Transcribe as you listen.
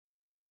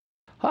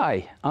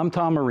Hi, I'm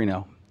Tom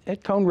Marino.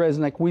 At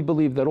Cohn-Resnick, we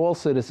believe that all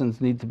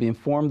citizens need to be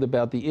informed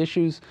about the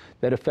issues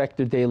that affect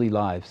their daily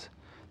lives.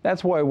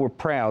 That's why we're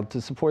proud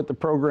to support the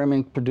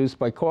programming produced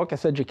by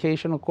Caucus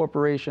Educational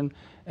Corporation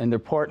and their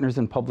partners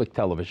in public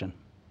television.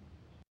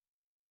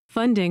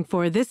 Funding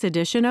for this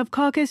edition of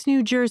Caucus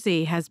New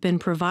Jersey has been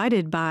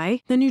provided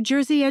by the New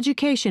Jersey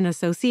Education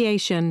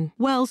Association,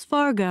 Wells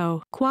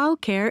Fargo,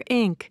 QualCare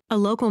Inc., a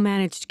local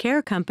managed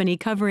care company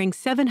covering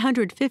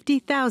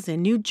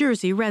 750,000 New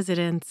Jersey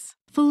residents,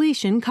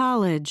 Felician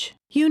College,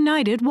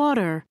 United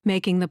Water,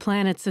 making the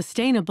planet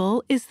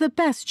sustainable is the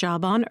best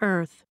job on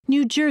earth,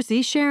 New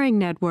Jersey Sharing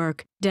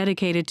Network,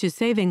 dedicated to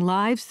saving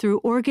lives through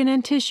organ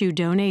and tissue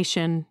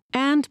donation,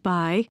 and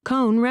by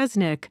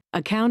Cohn-Resnick,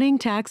 Accounting,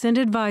 Tax, and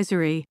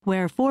Advisory,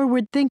 where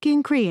forward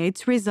thinking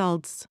creates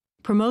results.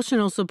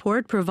 Promotional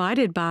support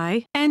provided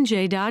by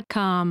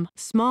NJ.com,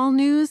 Small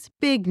News,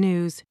 Big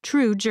News,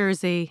 True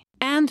Jersey,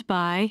 and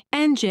by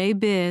NJ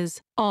Biz,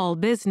 All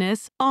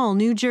Business, All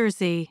New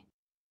Jersey.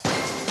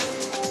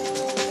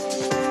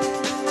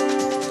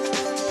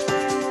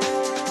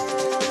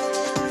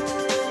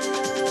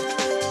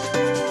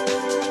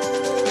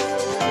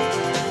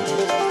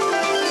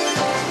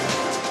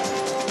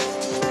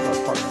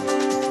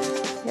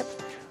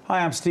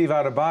 Hi, I'm Steve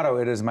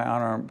Adubato. It is my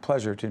honor and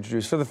pleasure to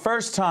introduce for the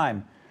first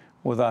time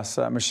with us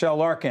Michelle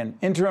Larkin,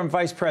 Interim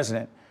Vice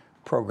President,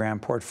 Program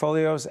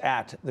Portfolios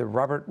at the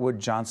Robert Wood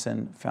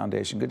Johnson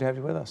Foundation. Good to have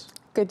you with us.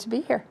 Good to be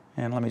here.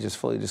 And let me just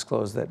fully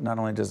disclose that not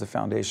only does the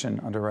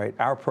foundation underwrite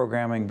our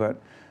programming, but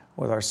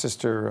with our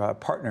sister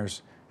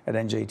partners at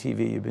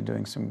NJTV, you've been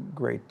doing some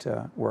great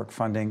work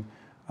funding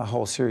a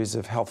whole series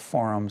of health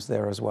forums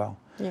there as well.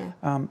 Yeah.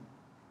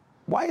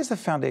 Why is the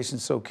foundation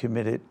so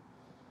committed,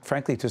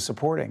 frankly, to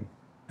supporting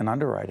and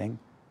underwriting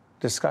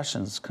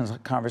discussions,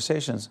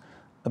 conversations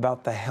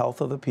about the health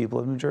of the people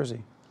of New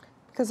Jersey?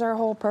 Because our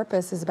whole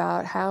purpose is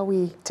about how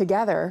we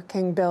together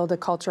can build a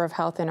culture of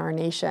health in our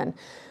nation.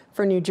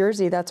 For New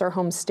Jersey, that's our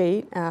home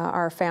state.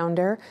 Our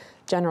founder,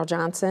 General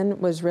Johnson,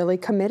 was really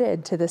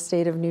committed to the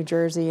state of New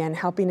Jersey and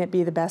helping it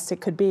be the best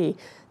it could be.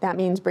 That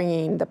means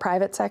bringing the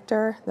private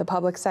sector, the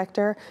public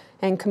sector,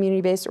 and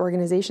community-based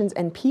organizations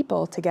and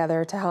people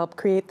together to help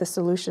create the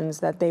solutions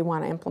that they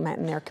want to implement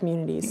in their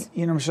communities.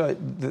 You know, Michelle,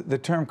 the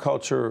term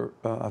culture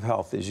of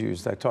health is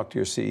used. I talked to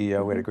your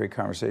CEO. We had a great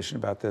conversation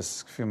about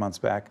this a few months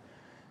back.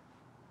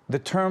 The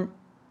term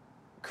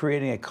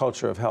creating a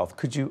culture of health,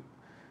 could you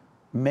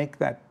make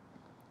that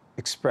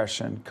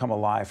expression come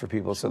alive for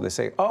people so they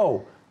say,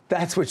 oh,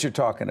 that's what you're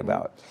talking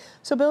about?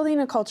 So building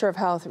a culture of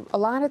health, a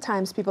lot of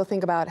times people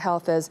think about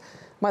health as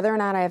whether or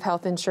not I have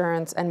health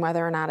insurance and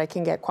whether or not I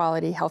can get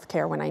quality health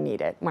care when I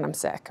need it, when I'm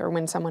sick, or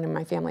when someone in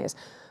my family is.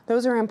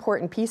 Those are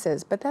important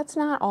pieces, but that's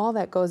not all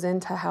that goes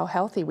into how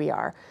healthy we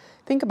are.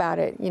 Think about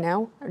it, you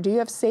know, do you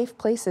have safe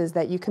places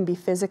that you can be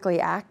physically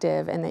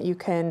active and that you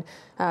can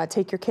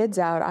take your kids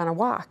out on a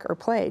walk or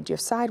play? Do you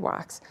have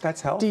sidewalks?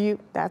 That's health.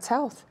 That's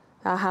health.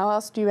 How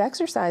else do you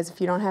exercise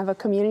if you don't have a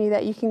community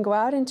that you can go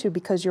out into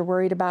because you're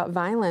worried about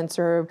violence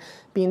or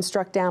being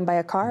struck down by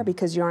a car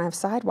because you don't have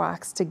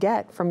sidewalks to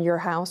get from your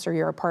house or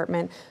your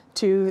apartment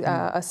to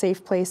a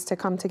safe place to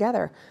come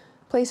together?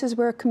 Places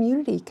where a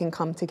community can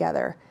come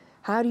together.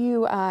 How do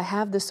you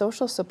have the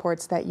social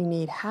supports that you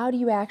need? How do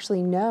you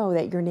actually know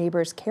that your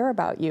neighbors care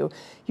about you?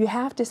 You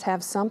have to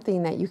have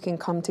something that you can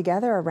come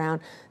together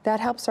around that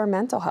helps our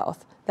mental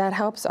health, that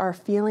helps our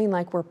feeling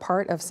like we're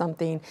part of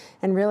something,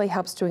 and really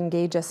helps to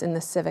engage us in the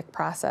civic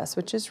process,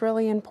 which is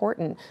really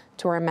important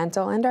to our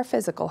mental and our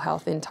physical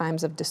health in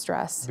times of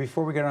distress.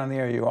 Before we get on the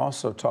air, you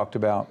also talked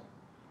about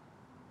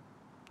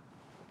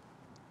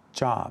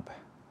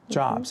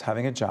jobs,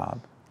 having a job,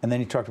 and then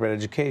you talked about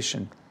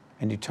education.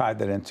 And you tied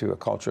that into a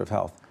culture of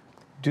health.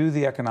 Do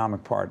the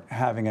economic part,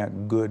 having a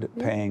good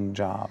paying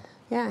job.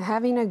 Yeah,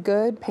 having a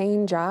good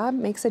paying job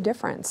makes a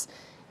difference.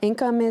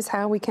 Income is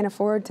how we can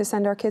afford to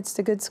send our kids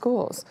to good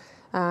schools.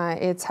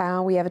 It's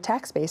how we have a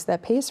tax base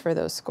that pays for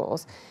those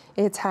schools.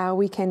 It's how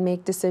we can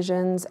make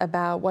decisions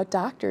about what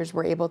doctors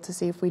we're able to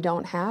see if we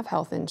don't have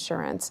health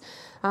insurance.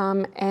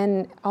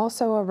 And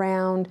also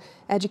around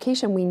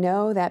education, we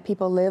know that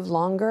people live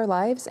longer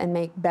lives and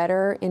make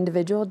better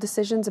individual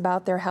decisions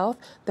about their health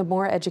the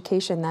more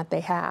education that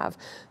they have.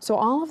 So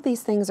all of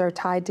these things are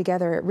tied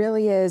together. It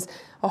really is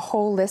a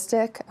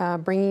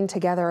holistic bringing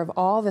together of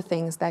all the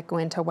things that go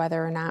into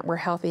whether or not we're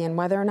healthy and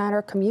whether or not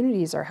our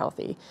communities are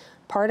healthy.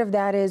 Part of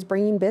that is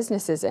bringing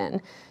businesses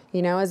in.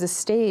 You know, as a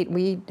state,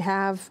 we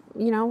have,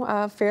 you know,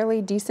 a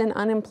fairly decent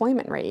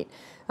unemployment rate.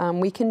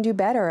 We can do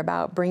better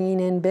about bringing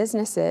in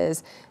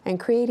businesses and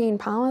creating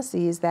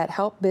policies that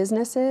help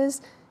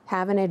businesses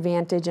have an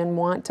advantage and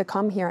want to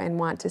come here and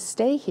want to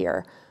stay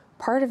here.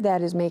 Part of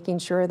that is making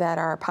sure that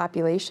our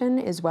population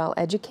is well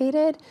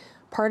educated.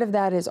 Part of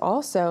that is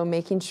also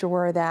making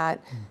sure that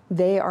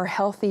they are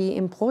healthy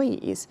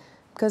employees.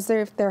 Because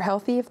if they're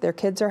healthy, if their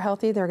kids are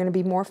healthy, they're going to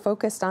be more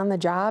focused on the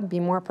job, be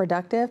more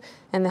productive,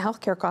 and the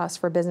healthcare costs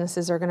for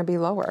businesses are going to be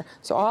lower.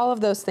 So all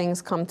of those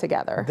things come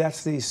together.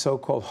 That's the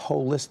so-called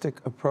holistic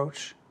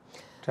approach?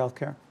 to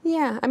healthcare?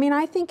 Yeah, I mean,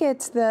 I think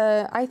it's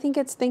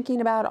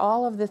thinking about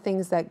all of the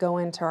things that go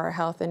into our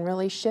health and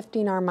really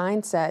shifting our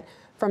mindset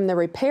from the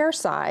repair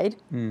side.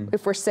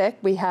 If we're sick,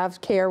 we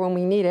have care when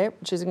we need it,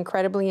 which is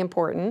incredibly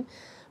important,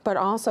 but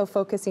also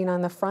focusing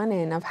on the front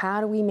end of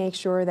how do we make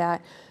sure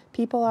that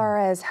people are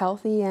as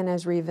healthy and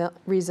as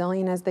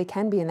resilient as they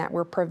can be, and that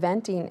we're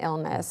preventing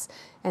illness,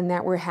 and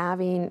that we're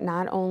having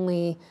not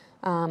only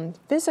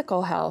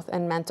physical health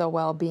and mental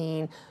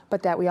well-being,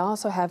 but that we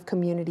also have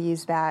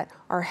communities that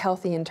are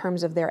healthy in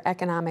terms of their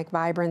economic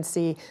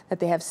vibrancy, that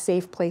they have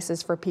safe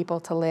places for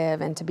people to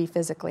live and to be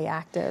physically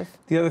active.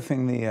 The other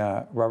thing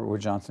the Robert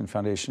Wood Johnson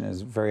Foundation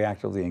is very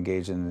actively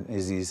engaged in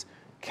is these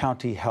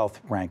county health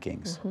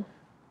rankings.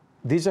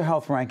 These are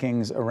health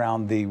rankings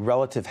around the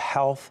relative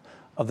health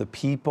of the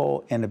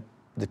people in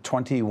the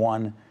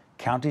 21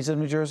 counties of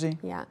New Jersey?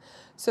 Yeah.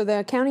 So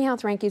the county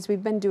health rankings,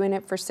 we've been doing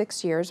it for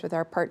 6 years with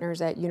our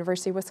partners at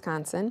University of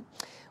Wisconsin.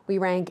 We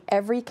rank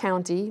every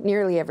county,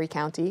 nearly every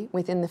county,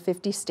 within the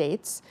 50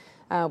 states.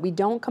 We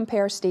don't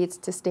compare states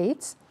to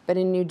states, but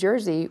in New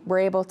Jersey, we're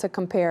able to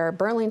compare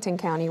Burlington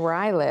County, where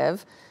I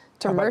live,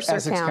 to Mercer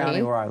Essex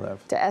County, where I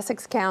live? To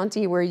Essex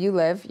County, where you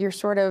live. You're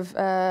sort of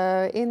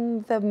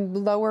in the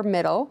lower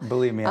middle.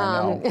 Believe me,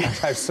 I know.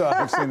 I've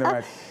seen the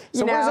rank.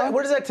 So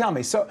what does that tell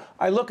me? So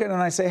I look at it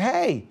and I say,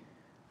 hey,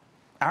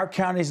 our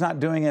county's not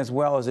doing as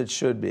well as it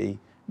should be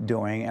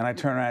doing, and I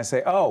turn around and I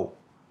say, oh,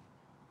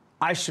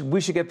 we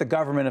should get the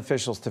government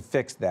officials to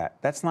fix that.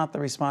 That's not the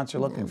response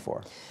you're looking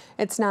for.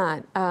 It's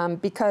not,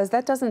 because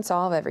that doesn't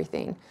solve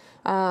everything.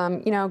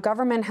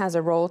 Government has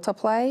a role to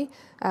play,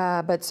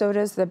 but so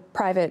does the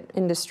private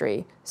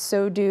industry.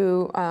 So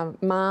do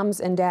moms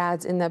and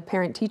dads in the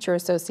parent-teacher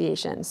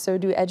association. So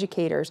do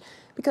educators,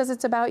 because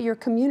it's about your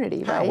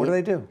community, right? What do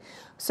they do?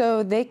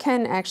 So they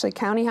can actually,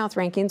 county health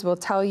rankings will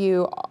tell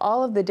you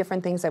all of the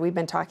different things that we've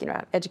been talking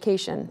about: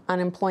 education,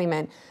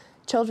 unemployment,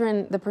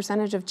 children, the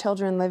percentage of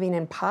children living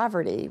in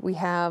poverty. We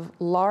have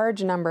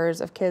large numbers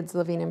of kids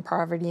living in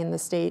poverty in the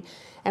state,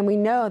 and we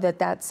know that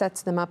that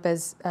sets them up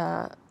as,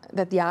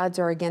 that the odds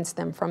are against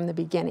them from the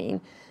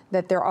beginning,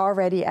 that they're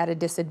already at a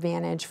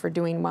disadvantage for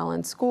doing well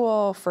in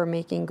school, for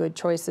making good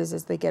choices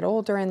as they get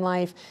older in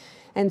life.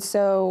 And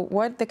so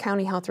what the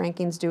county health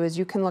rankings do is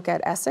you can look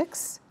at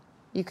Essex,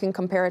 you can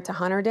compare it to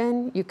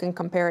Hunterdon, you can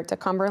compare it to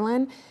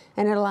Cumberland,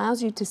 and it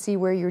allows you to see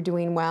where you're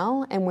doing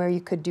well and where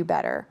you could do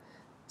better.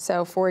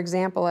 So for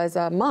example, as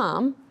a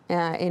mom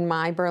in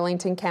my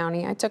Burlington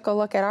County, I took a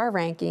look at our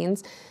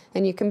rankings,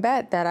 and you can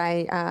bet that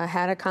I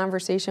had a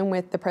conversation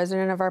with the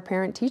president of our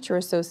Parent-Teacher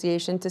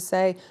Association to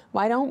say,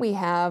 why don't we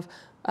have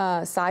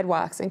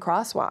sidewalks and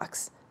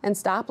crosswalks and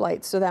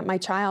stoplights so that my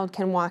child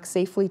can walk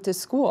safely to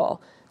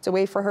school? It's a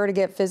way for her to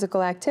get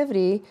physical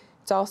activity.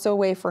 It's also a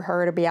way for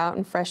her to be out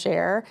in fresh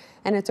air,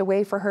 and it's a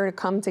way for her to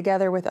come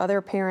together with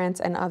other parents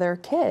and other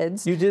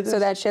kids. You did this? So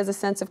that she has a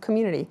sense of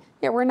community.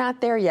 Yeah, we're not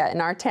there yet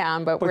in our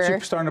town, but you're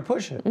starting to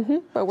push it.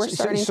 But we're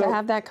starting to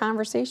have that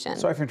conversation.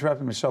 Sorry for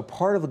interrupting me. So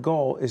part of the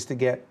goal is to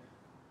get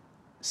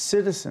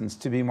citizens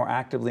to be more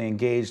actively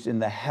engaged in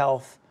the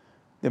health,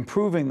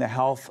 improving the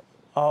health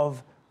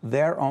of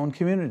their own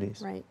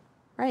communities. Right.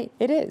 Right,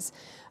 it is.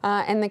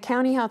 And the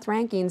county health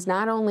rankings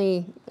not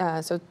only,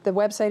 so the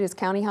website is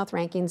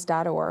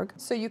countyhealthrankings.org.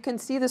 So you can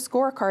see the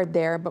scorecard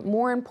there, but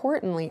more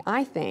importantly,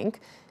 I think,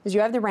 is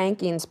you have the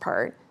rankings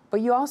part,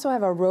 but you also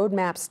have a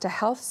roadmaps to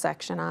health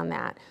section on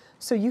that.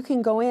 So you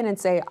can go in and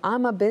say,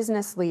 I'm a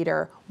business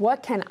leader.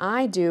 What can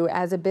I do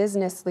as a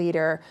business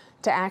leader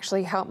to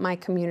actually help my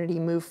community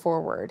move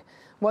forward?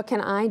 What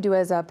can I do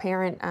as a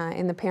parent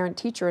in the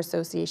Parent-Teacher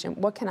Association?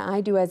 What can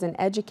I do as an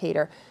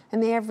educator?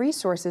 And they have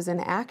resources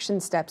and action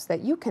steps that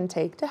you can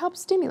take to help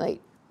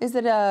stimulate. Is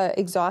it an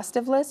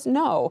exhaustive list?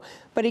 No.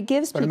 But it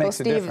gives people,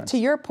 Steve, to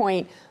your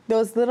point,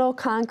 those little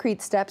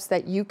concrete steps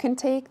that you can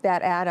take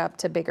that add up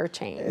to bigger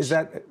change. Is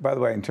that, by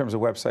the way, in terms of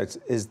websites,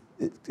 is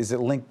it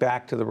linked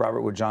back to the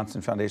Robert Wood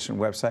Johnson Foundation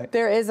website?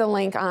 There is a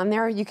link on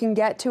there. You can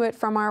get to it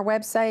from our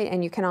website,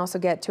 and you can also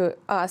get to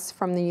us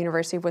from the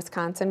University of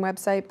Wisconsin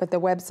website, but the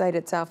website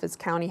itself is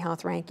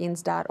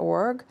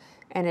countyhealthrankings.org,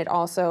 and it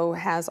also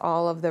has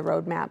all of the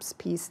roadmaps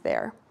piece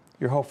there.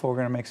 You're hopeful we're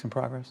going to make some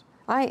progress?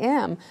 I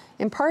am,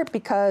 in part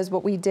because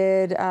what we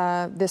did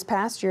this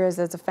past year is,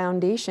 as a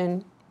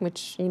foundation,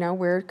 which, you know,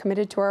 we're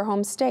committed to our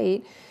home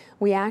state,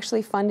 we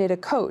actually funded a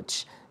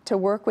coach to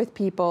work with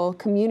people,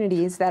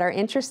 communities that are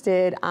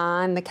interested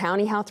on the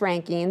county health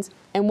rankings,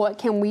 and what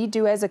can we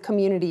do as a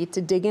community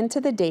to dig into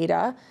the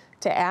data,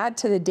 to add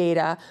to the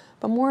data,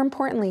 but more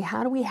importantly,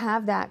 how do we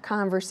have that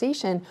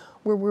conversation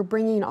where we're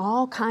bringing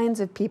all kinds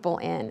of people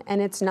in,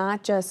 and it's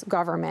not just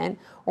government,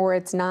 or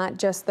it's not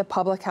just the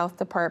public health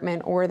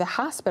department or the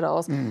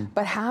hospitals,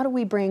 but how do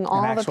we bring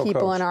all the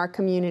people in our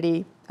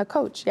community A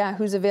coach, yeah,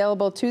 who's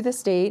available to the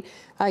state.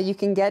 You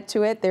can get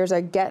to it. There's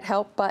a Get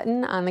Help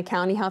button on the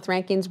County Health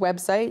Rankings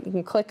website. You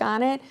can click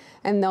on it,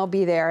 and they'll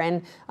be there.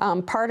 And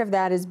part of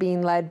that is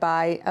being led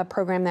by a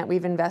program that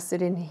we've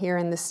invested in here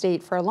in the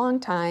state for a long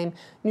time,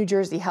 New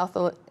Jersey Health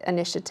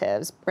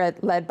Initiatives,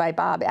 led by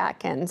Bob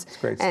Atkins. It's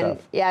great and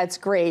stuff. Yeah, it's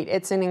great.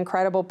 It's an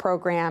incredible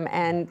program,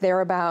 and they're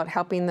about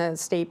helping the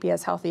state be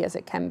as healthy as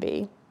it can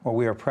be. Well,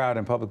 we are proud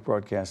in public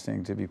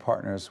broadcasting to be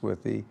partners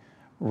with the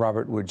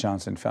Robert Wood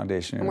Johnson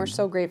Foundation. And we're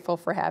so grateful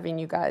for having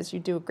you guys. You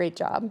do a great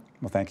job.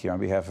 Well, thank you on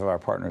behalf of our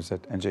partners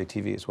at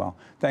NJTV as well.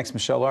 Thanks,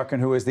 Michelle Larkin,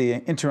 who is the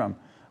Interim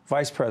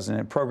Vice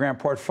President, Program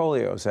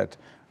Portfolios at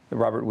the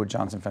Robert Wood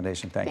Johnson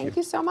Foundation. Thank you. Thank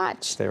you so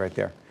much. Stay right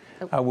there.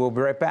 We'll be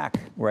right back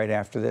right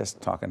after this,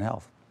 talking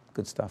health.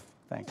 Good stuff.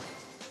 Thanks.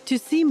 To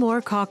see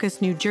more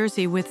Caucus New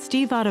Jersey with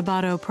Steve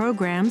Adubato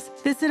programs,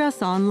 visit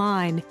us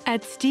online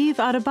at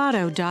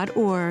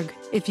steveadubato.org.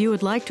 If you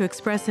would like to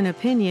express an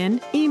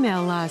opinion,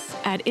 email us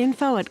at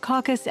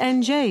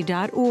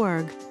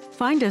info@caucusnj.org.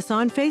 Find us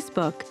on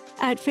Facebook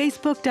at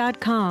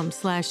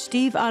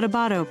facebook.com/Steve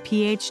Adubato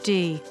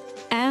PhD,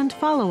 and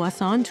follow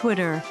us on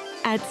Twitter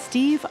at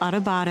Steve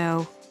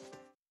Adubato.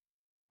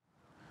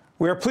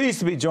 We are pleased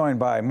to be joined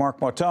by Mark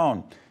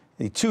Mautone,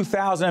 the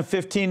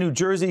 2015 New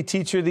Jersey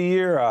Teacher of the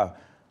Year,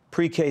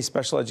 pre-K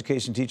special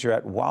education teacher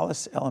at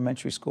Wallace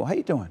Elementary School. How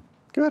you doing?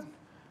 Good.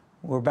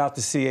 We're about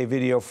to see a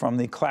video from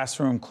the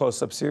Classroom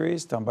Close-Up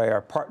series done by our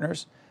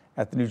partners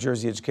at the New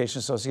Jersey Education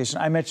Association.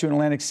 I met you in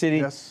Atlantic City,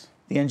 Yes.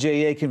 the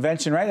NJEA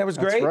convention, right? That was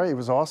great? That's right. It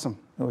was awesome.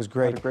 It was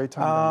great. Had a great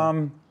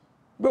time.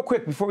 Real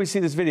quick, before we see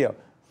this video,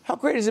 how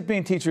great is it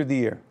being Teacher of the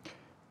Year?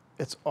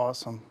 It's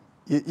awesome.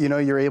 You know,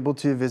 you're able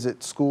to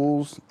visit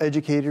schools,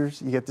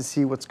 educators. You get to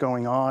see what's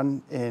going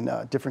on in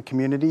different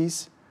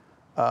communities.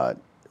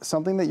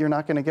 Something that you're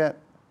not going to get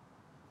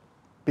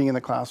being in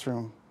the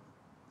classroom,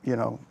 you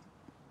know,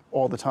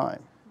 all the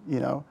time, you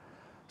know.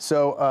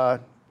 So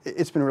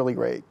it's been really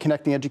great,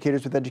 connecting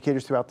educators with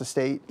educators throughout the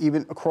state,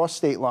 even across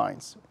state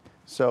lines.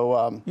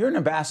 So you're an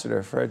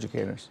ambassador for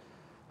educators.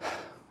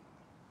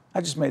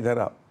 I just made that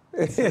up.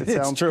 it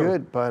sounds true.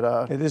 good,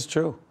 but it is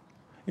true.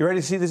 You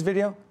ready to see this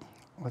video?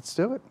 let's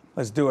do it.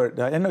 Let's do it.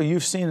 I know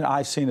you've seen it,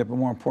 I've seen it, but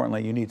more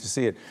importantly, you need to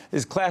see it.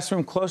 This is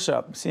Classroom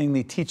Close-Up, seeing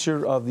the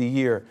Teacher of the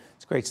Year.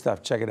 It's great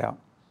stuff. Check it out.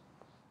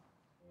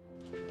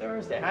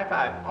 Thursday, high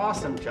five.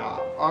 Awesome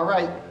job. All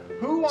right.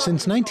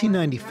 Since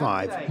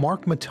 1995,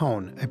 Mark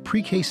Mautone, a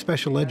pre-K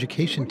special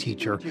education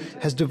teacher,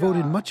 has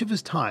devoted much of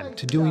his time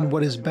to doing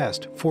what is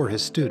best for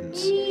his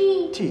students.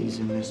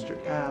 Teasing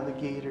Mr.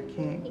 Alligator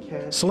can't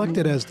catch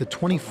Selected me. as the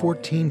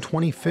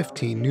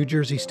 2014-2015 New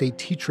Jersey State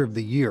Teacher of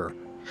the Year,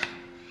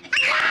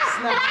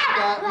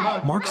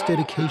 Mark's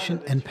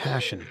dedication and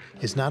passion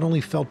is not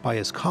only felt by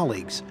his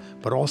colleagues,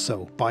 but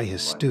also by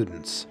his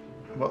students.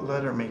 What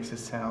letter makes it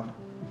sound?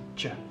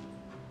 J.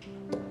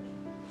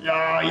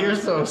 Oh, you're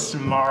so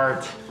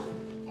smart.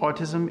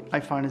 Autism, I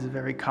find, is a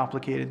very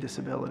complicated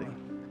disability.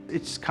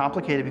 It's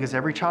complicated because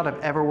every child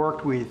I've ever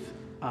worked with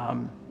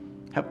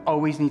have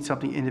always need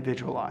something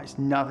individualized.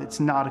 It's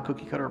not a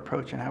cookie cutter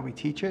approach in how we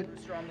teach it.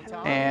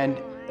 And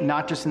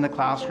not just in the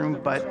classroom,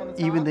 but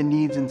even the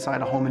needs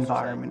inside a home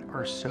environment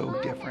are so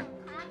different.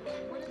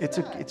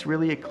 It's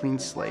really a clean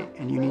slate,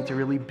 and you need to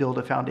really build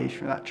a foundation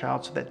for that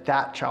child so that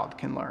that child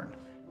can learn.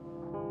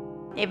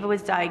 Ava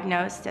was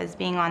diagnosed as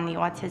being on the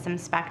autism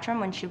spectrum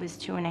when she was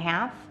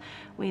 2.5.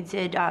 We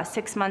did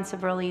 6 months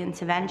of early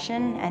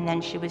intervention, and then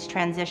she was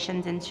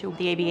transitioned into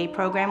the ABA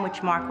program,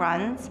 which Mark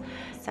runs.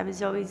 So I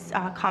was always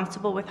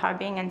comfortable with her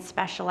being in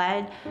special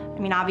ed. I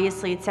mean,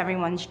 obviously, it's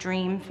everyone's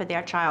dream for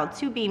their child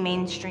to be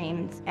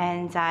mainstreamed,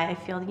 and I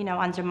feel, you know,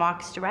 under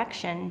Mark's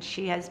direction,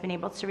 she has been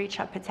able to reach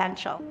her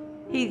potential.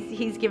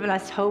 He's given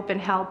us hope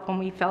and help when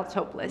we felt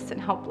hopeless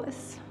and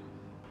helpless.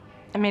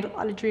 I made a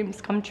lot of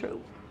dreams come true.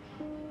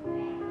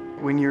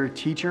 When you're a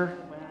teacher,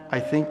 I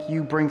think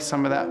you bring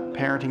some of that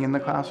parenting in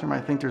the classroom.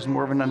 I think there's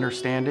more of an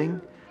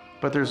understanding,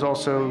 but there's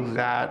also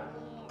that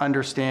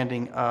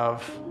understanding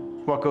of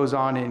what goes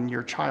on in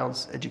your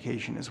child's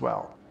education as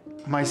well.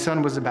 My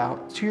son was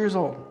about 2 years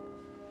old.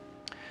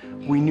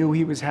 We knew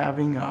he was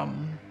having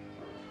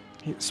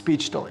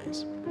speech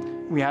delays.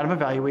 We had him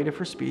evaluated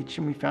for speech,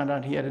 and we found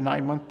out he had a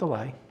 9-month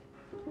delay.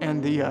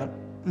 And the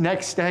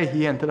next day,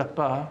 he ended up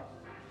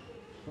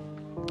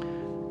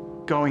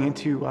going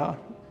into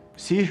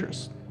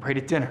seizures right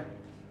at dinner.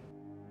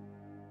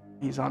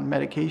 He's on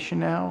medication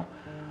now.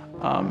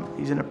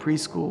 He's in a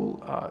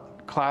preschool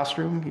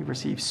classroom. He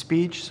receives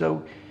speech.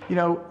 So, you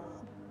know,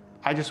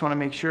 I just want to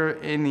make sure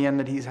in the end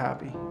that he's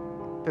happy.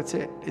 That's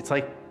it. It's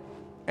like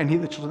any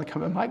of the children that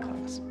come in my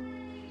class.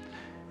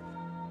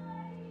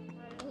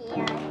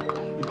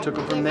 You took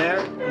him from there.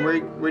 And where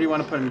do you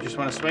want to put him? You just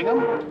want to swing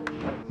him?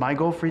 My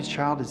goal for each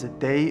child is that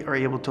they are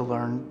able to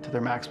learn to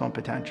their maximum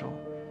potential.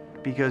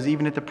 Because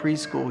even at the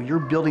preschool, you're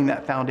building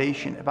that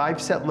foundation. If I've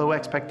set low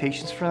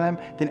expectations for them,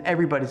 then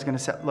everybody's going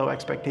to set low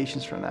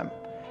expectations for them.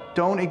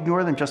 Don't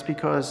ignore them just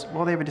because,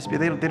 well, they have a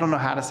disability. They don't know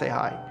how to say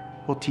hi.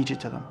 We'll teach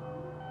it to them.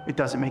 It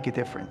doesn't make a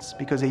difference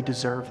because they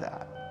deserve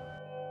that.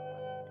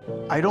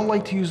 I don't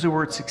like to use the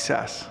word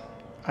success.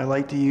 I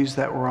like to use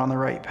that we're on the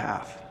right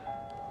path.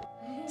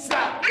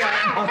 Stop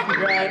that monkey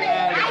right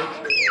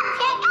at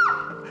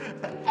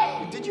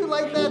it. Did you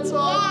like that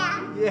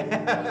song?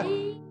 Yeah.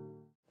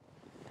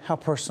 How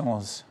personal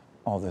is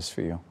all this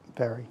for you?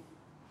 Very.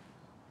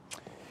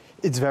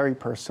 It's very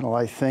personal.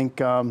 I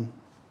think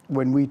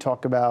when we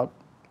talk about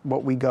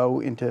what we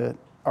go into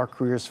our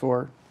careers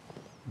for,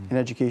 in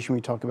education,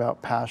 we talk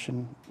about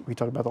passion, we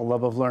talk about the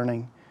love of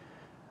learning.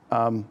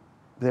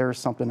 There's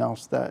something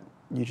else that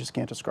you just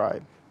can't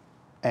describe.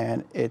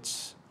 And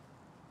it's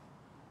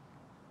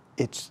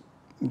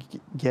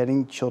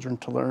getting children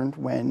to learn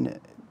when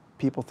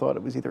people thought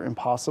it was either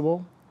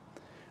impossible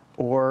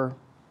or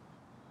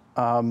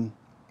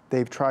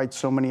they've tried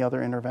so many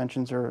other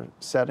interventions or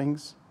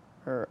settings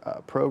or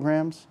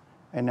programs,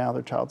 and now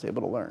their child's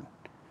able to learn.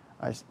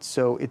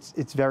 So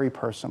it's very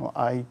personal.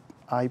 I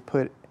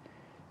put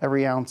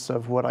every ounce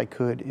of what I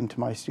could into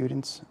my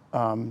students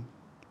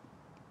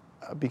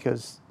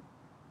because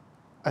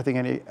I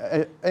think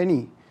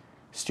any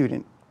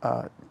student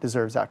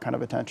deserves that kind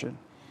of attention.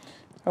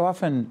 I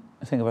often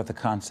think about the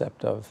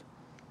concept of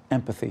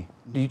empathy.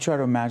 Do you try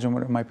to imagine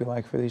what it might be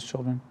like for these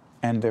children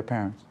and their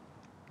parents?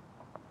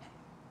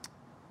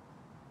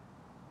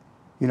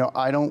 You know,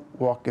 I don't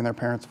walk in their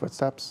parents'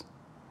 footsteps,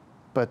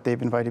 but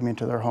they've invited me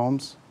into their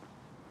homes,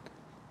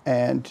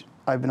 and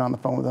I've been on the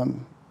phone with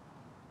them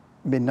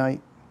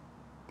midnight.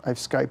 I've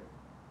Skyped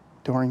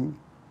during,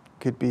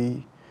 could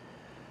be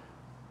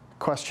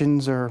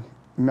questions or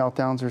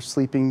meltdowns or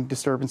sleeping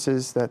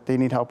disturbances that they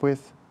need help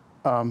with.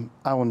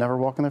 I will never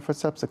walk in their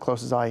footsteps. The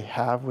closest I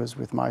have was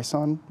with my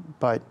son,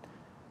 but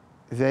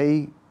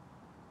their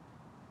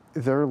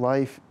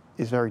life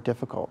is very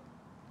difficult.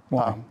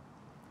 Why?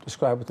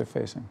 Describe what they're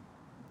facing.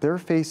 They're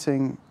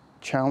facing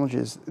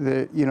challenges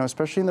that, you know,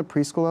 especially in the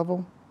preschool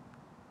level.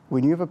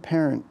 When you have a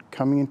parent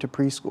coming into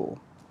preschool,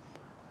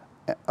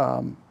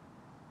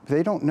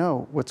 they don't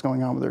know what's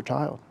going on with their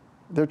child.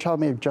 Their child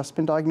may have just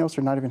been diagnosed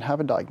or not even have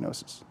a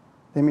diagnosis.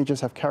 They may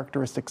just have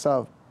characteristics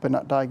of, but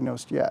not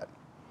diagnosed yet.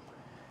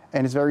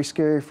 And it's very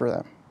scary for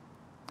them.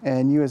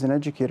 And you as an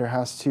educator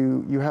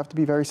you have to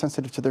be very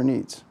sensitive to their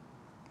needs.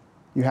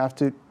 You have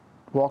to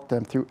walk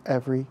them through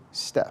every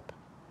step.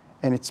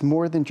 And it's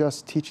more than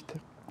just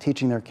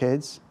teaching their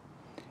kids.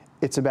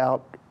 It's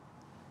about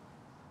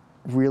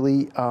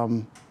really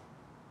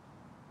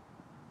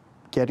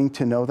getting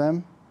to know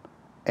them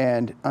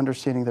and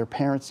understanding their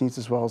parents' needs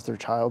as well as their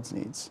child's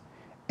needs.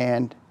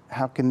 And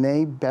how can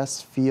they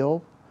best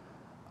feel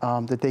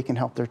that they can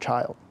help their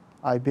child.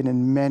 I've been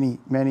in many,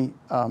 many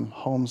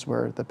homes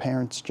where the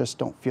parents just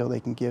don't feel they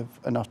can give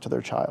enough to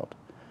their child.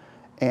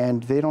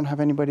 And they don't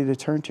have anybody to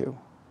turn to.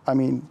 I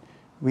mean,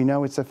 we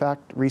know it's a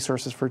fact,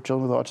 resources for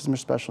children with autism or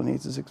special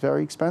needs is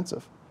very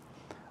expensive.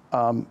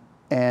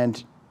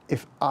 And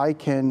if I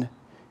can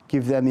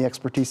give them the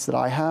expertise that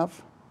I have,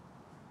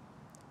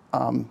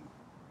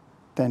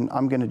 then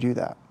I'm gonna do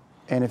that.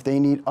 And if they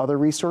need other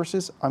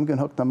resources, I'm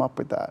gonna hook them up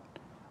with that.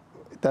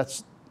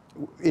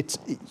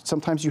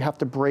 Sometimes you have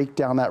to break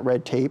down that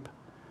red tape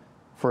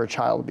for a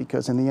child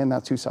because in the end,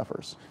 that's who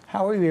suffers.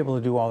 How are you able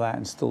to do all that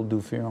and still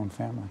do for your own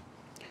family?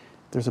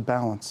 There's a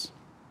balance.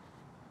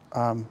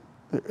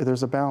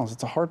 There's a balance.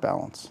 It's a hard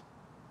balance.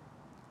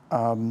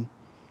 Do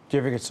you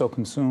ever get so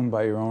consumed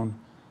by your own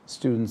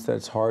students that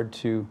it's hard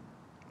to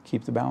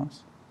keep the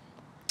balance?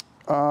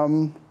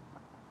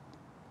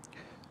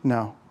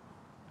 No.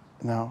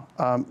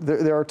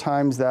 There are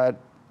times that,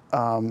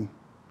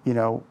 you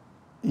know,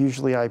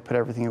 usually I put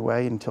everything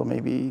away until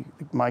maybe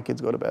my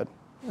kids go to bed.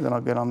 And then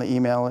I'll get on the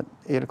email at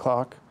 8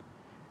 o'clock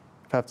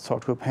if I have to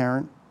talk to a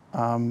parent. If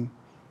I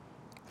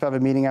have a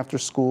meeting after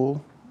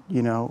school,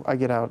 you know, I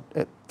get out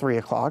at 3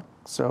 o'clock.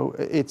 So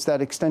it's that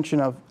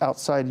extension of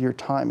outside your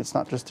time. It's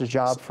not just a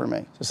job for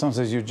me. So someone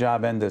says your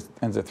job ends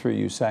at 3,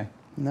 you say?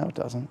 No, it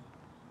doesn't.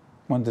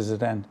 When does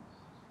it end?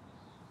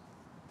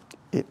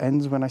 It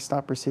ends when I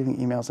stop receiving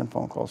emails and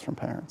phone calls from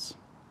parents.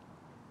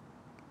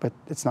 But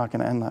it's not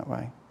going to end that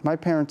way. My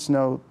parents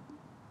know,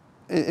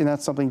 and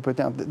that's something you put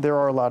down, there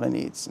are a lot of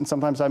needs. And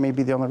sometimes I may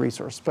be the only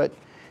resource, but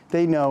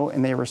they know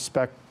and they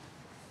respect,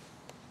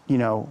 you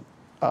know,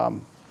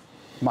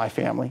 my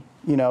family.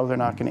 You know, they're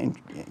not going to,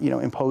 you know,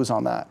 impose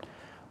on that.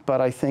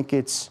 But I think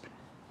it's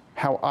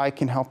how I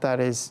can help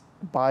that is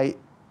by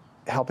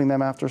helping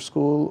them after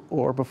school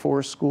or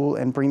before school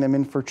and bring them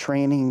in for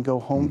training and go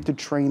home to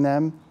train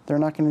them. They're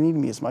not going to need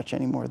me as much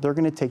anymore. They're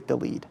going to take the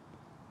lead.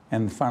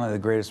 And finally, the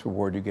greatest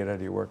reward you get out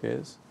of your work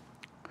is?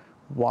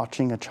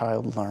 Watching a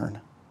child learn.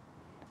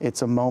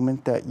 It's a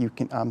moment that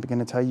I'm going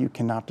to tell you, you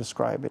cannot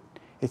describe it.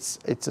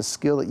 It's a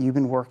skill that you've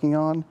been working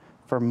on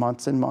for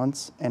months and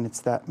months, and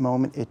it's that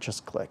moment it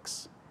just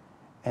clicks.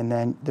 And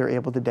then they're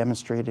able to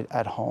demonstrate it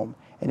at home.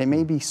 And it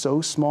may be so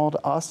small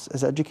to us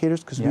as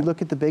educators because we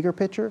look at the bigger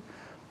picture,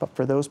 but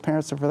for those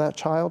parents and for that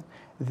child,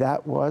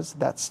 that was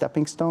that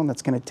stepping stone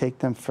that's going to take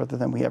them further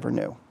than we ever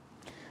knew.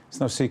 It's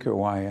no secret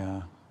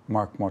why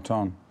Mark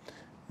Mautone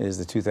is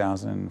the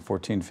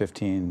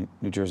 2014-15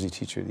 New Jersey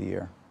Teacher of the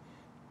Year.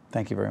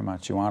 Thank you very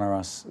much. You honor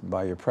us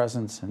by your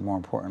presence and, more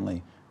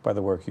importantly, by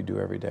the work you do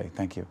every day.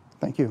 Thank you.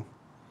 Thank you.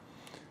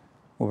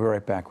 We'll be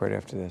right back right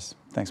after this.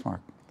 Thanks,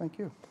 Mark. Thank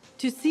you.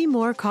 To see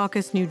more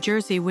Caucus New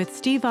Jersey with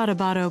Steve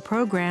Adubato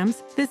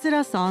programs, visit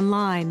us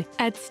online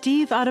at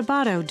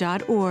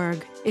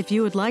steveadubato.org. If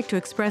you would like to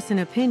express an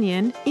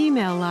opinion,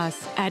 email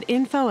us at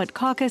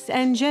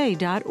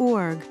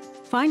info@caucusnj.org.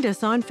 Find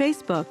us on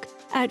Facebook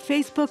at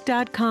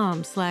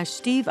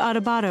facebook.com/Steve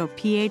Adubato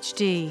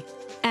PhD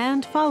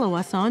and follow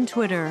us on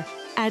Twitter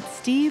at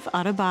Steve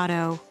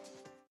Adubato.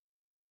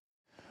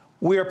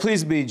 We are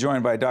pleased to be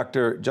joined by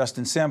Dr.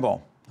 Justin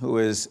Sambol, who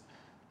is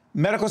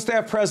Medical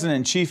Staff President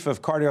and Chief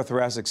of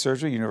Cardiothoracic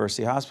Surgery,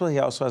 University Hospital. He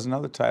also has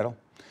another title.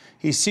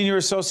 He's Senior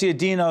Associate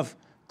Dean of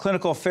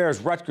Clinical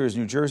Affairs, Rutgers,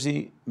 New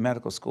Jersey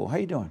Medical School. How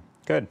you doing?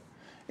 Good.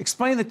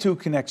 Explain the two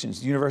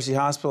connections, University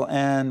Hospital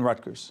and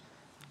Rutgers.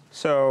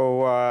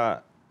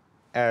 So,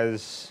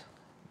 as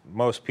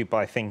most people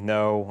I think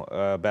know,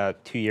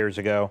 about 2 years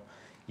ago,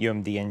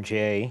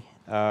 UMDNJ,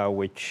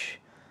 which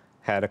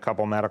had a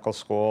couple medical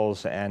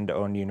schools and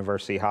owned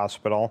University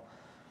Hospital,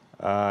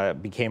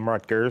 became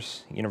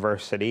Rutgers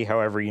University.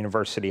 However,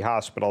 University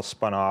Hospital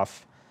spun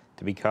off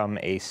to become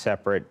a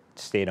separate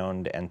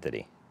state-owned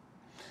entity.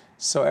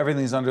 So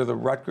everything's under the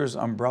Rutgers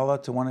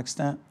umbrella to one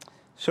extent?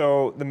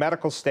 So the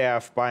medical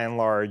staff, by and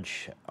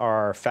large,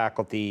 are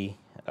faculty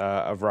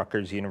of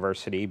Rutgers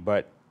University,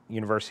 but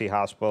University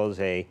Hospital is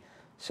a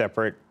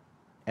separate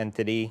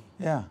entity,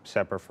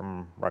 separate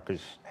from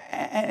Rutgers.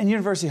 And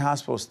University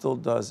Hospital still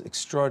does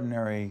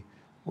extraordinary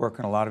work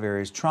in a lot of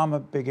areas. Trauma,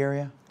 big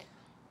area?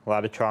 A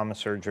lot of trauma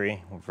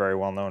surgery, we're very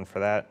well known for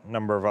that. A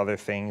number of other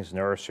things,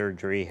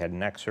 neurosurgery, head and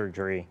neck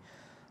surgery,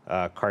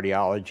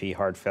 cardiology,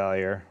 heart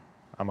failure.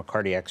 I'm a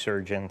cardiac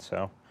surgeon,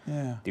 so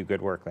do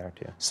good work there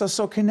too.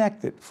 So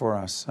connect it for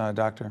us,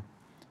 Doctor.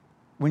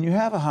 When you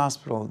have a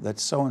hospital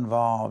that's so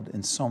involved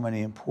in so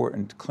many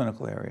important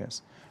clinical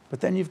areas,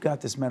 but then you've got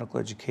this medical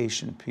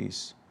education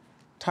piece,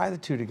 tie the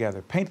two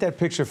together. Paint that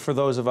picture for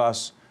those of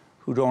us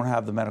who don't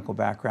have the medical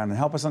background and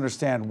help us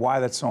understand why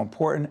that's so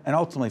important and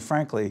ultimately,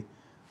 frankly,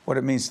 what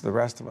it means to the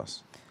rest of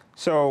us.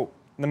 So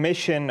the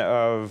mission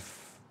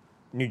of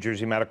New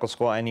Jersey Medical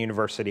School and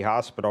University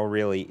Hospital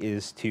really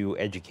is to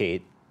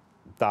educate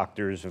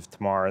doctors of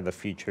tomorrow, the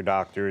future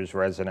doctors,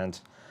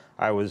 residents.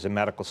 I was a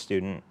medical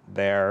student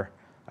there.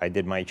 I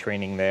did my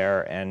training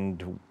there,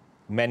 and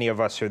many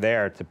of us are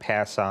there to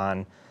pass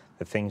on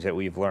the things that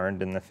we've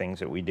learned and the things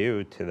that we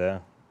do to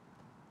the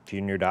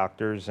junior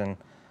doctors and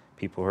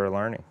people who are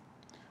learning.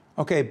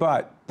 Okay,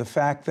 but the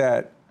fact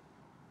that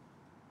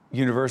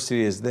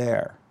university is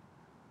there,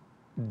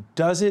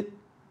 does it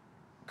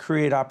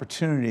create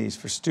opportunities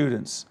for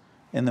students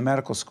in the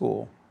medical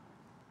school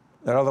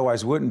that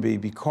otherwise wouldn't be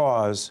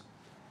because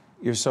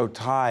you're so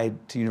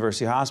tied to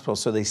University Hospital,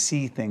 so they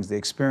see things, they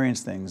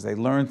experience things, they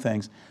learn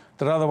things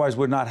that otherwise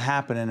would not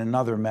happen in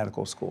another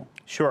medical school?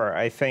 Sure,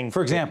 I think...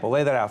 For example,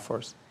 lay that out for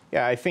us.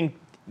 Yeah, I think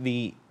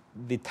the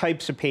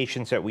types of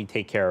patients that we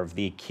take care of,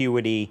 the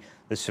acuity,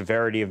 the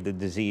severity of the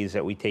disease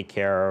that we take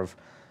care of,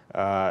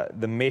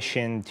 the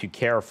mission to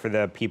care for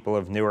the people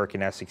of Newark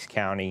and Essex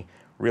County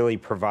really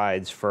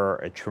provides for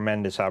a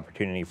tremendous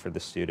opportunity for the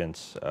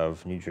students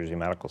of New Jersey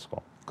Medical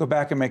School. Go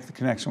back and make the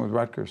connection with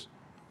Rutgers.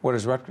 What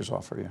does Rutgers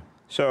offer you?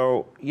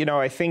 So, you know,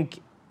 I think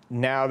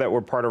now that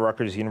we're part of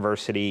Rutgers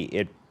University,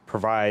 it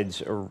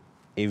provides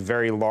a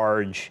very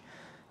large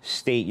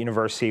state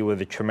university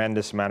with a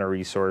tremendous amount of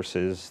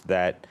resources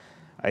that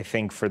I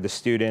think for the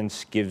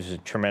students gives a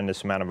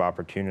tremendous amount of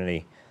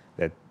opportunity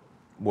that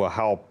will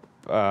help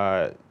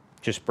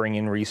just bring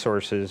in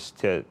resources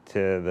to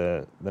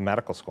the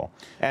medical school.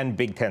 And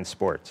Big Ten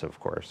sports, of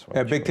course.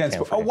 Yeah, Big Ten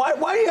sports. Oh, why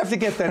do you have to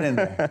get that in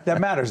there?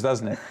 That matters,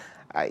 doesn't it?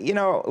 You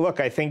know, look,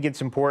 I think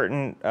it's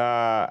important.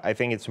 I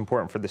think it's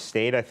important for the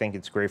state. I think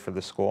it's great for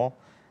the school.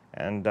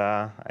 And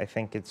I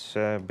think it's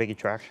a big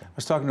attraction. I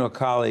was talking to a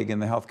colleague in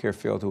the healthcare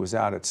field who was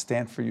out at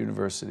Stanford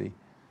University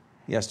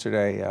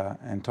yesterday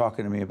and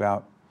talking to me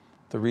about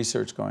the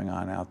research going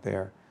on out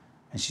there.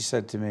 And she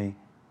said to me,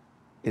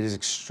 it is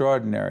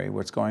extraordinary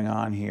what's going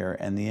on here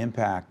and the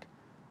impact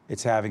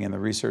it's having in the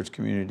research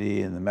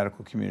community and the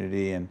medical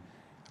community. And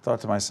I thought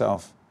to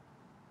myself,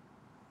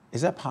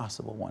 is that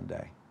possible one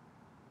day?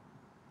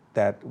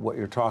 That what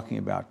you're talking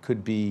about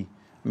could be,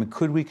 I mean,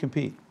 could we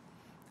compete?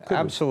 Could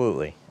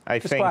Absolutely. we?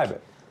 Describe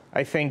it.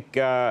 I think,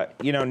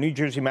 you know, New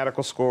Jersey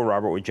Medical School,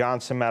 Robert Wood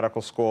Johnson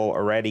Medical School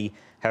already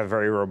have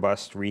very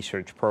robust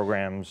research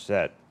programs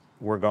that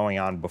were going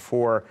on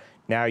before.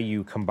 Now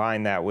you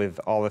combine that with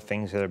all the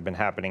things that have been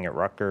happening at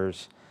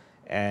Rutgers,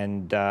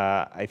 and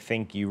I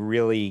think you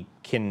really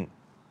can,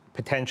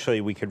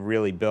 potentially we could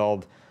really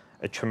build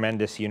a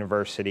tremendous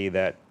university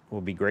that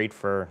will be great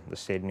for the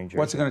state of New Jersey.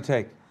 What's it going to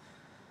take?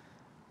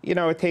 You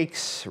know, it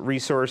takes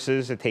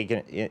resources, it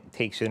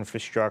takes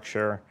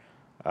infrastructure,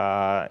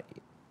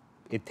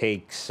 it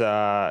takes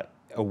a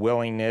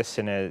willingness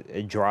and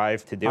a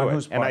drive to do it.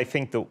 Whose part? And I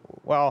think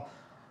well,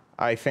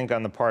 I think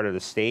on the part of the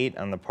state,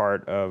 on the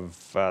part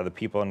of the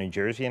people in New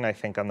Jersey, and I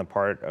think on the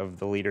part of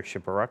the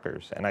leadership of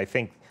Rutgers. And I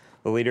think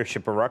the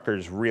leadership of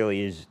Rutgers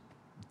really is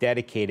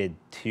dedicated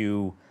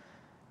to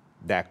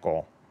that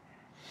goal.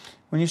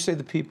 When you say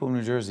the people of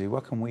New Jersey,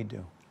 what can we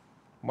do?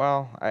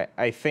 Well,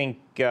 I think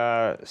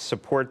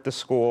support the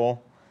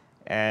school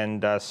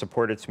and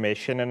support its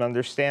mission, and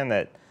understand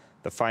that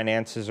the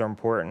finances are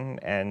important,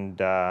 and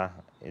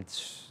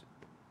it's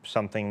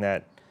something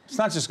that... It's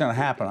not just going to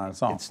happen on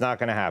its own. It's not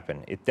going to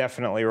happen. It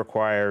definitely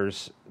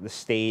requires the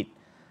state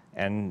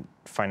and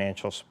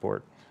financial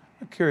support.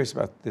 I'm curious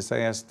about this. I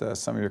asked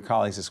some of your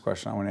colleagues this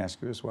question. I want to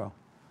ask you as well.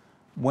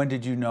 When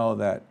did you know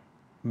that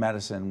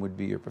medicine would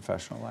be your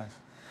professional life?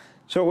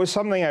 So it was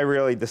something I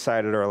really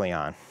decided early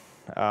on.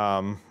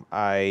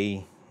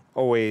 I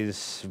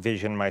always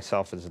visioned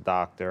myself as a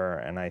doctor,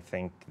 and I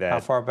think that... How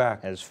far back?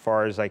 As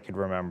far as I could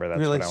remember, that's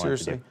really? What I wanted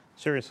Seriously? to do.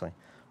 Seriously.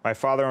 My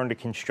father owned a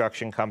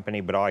construction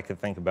company, but all I could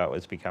think about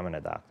was becoming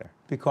a doctor.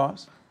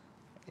 Because?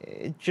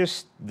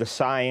 Just the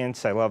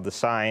science. I love the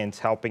science,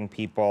 helping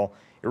people.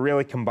 It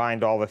really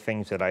combined all the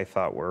things that I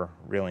thought were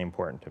really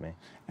important to me.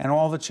 And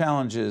all the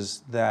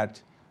challenges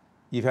that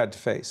you've had to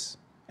face,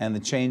 and the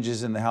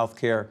changes in the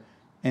healthcare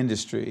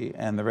industry,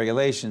 and the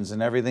regulations,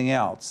 and everything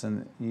else,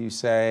 and you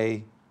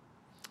say...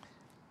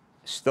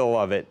 Still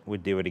love it,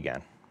 would do it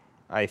again.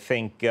 I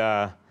think,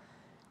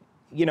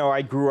 you know,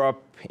 I grew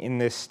up in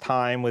this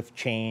time with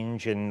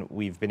change, and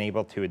we've been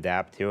able to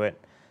adapt to it.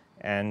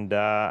 And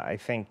I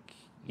think,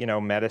 you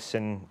know,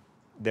 medicine,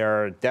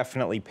 there are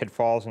definitely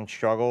pitfalls and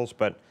struggles,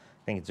 but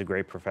I think it's a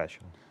great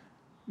profession.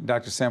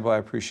 Dr. Sambol, I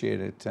appreciate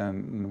it,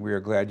 and we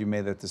are glad you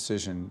made that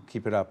decision.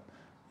 Keep it up.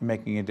 You're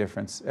making a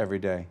difference every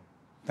day.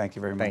 Thank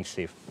you very much. Thanks,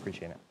 Steve.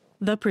 Appreciate it.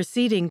 The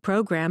preceding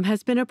program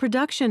has been a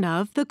production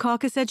of the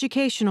Caucus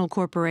Educational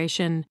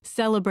Corporation,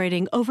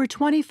 celebrating over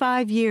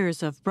 25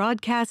 years of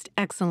broadcast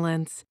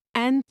excellence,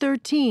 and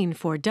 13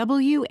 for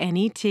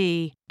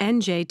WNET,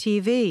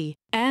 NJTV,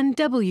 and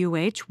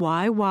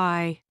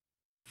WHYY.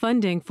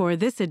 Funding for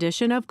this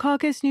edition of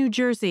Caucus New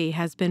Jersey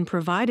has been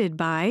provided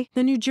by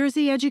the New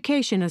Jersey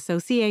Education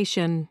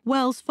Association,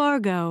 Wells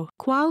Fargo,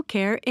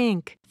 Qualcare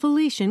Inc.,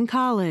 Felician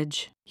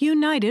College,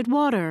 United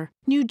Water,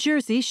 New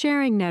Jersey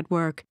Sharing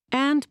Network,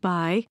 and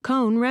by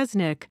Cone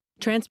Resnick.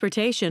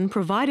 Transportation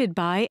provided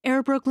by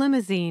Airbrook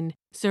Limousine,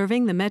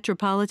 serving the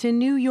metropolitan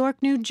New York,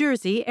 New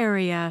Jersey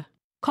area.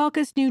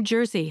 Caucus New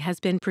Jersey has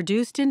been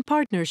produced in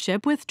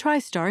partnership with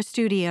TriStar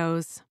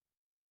Studios.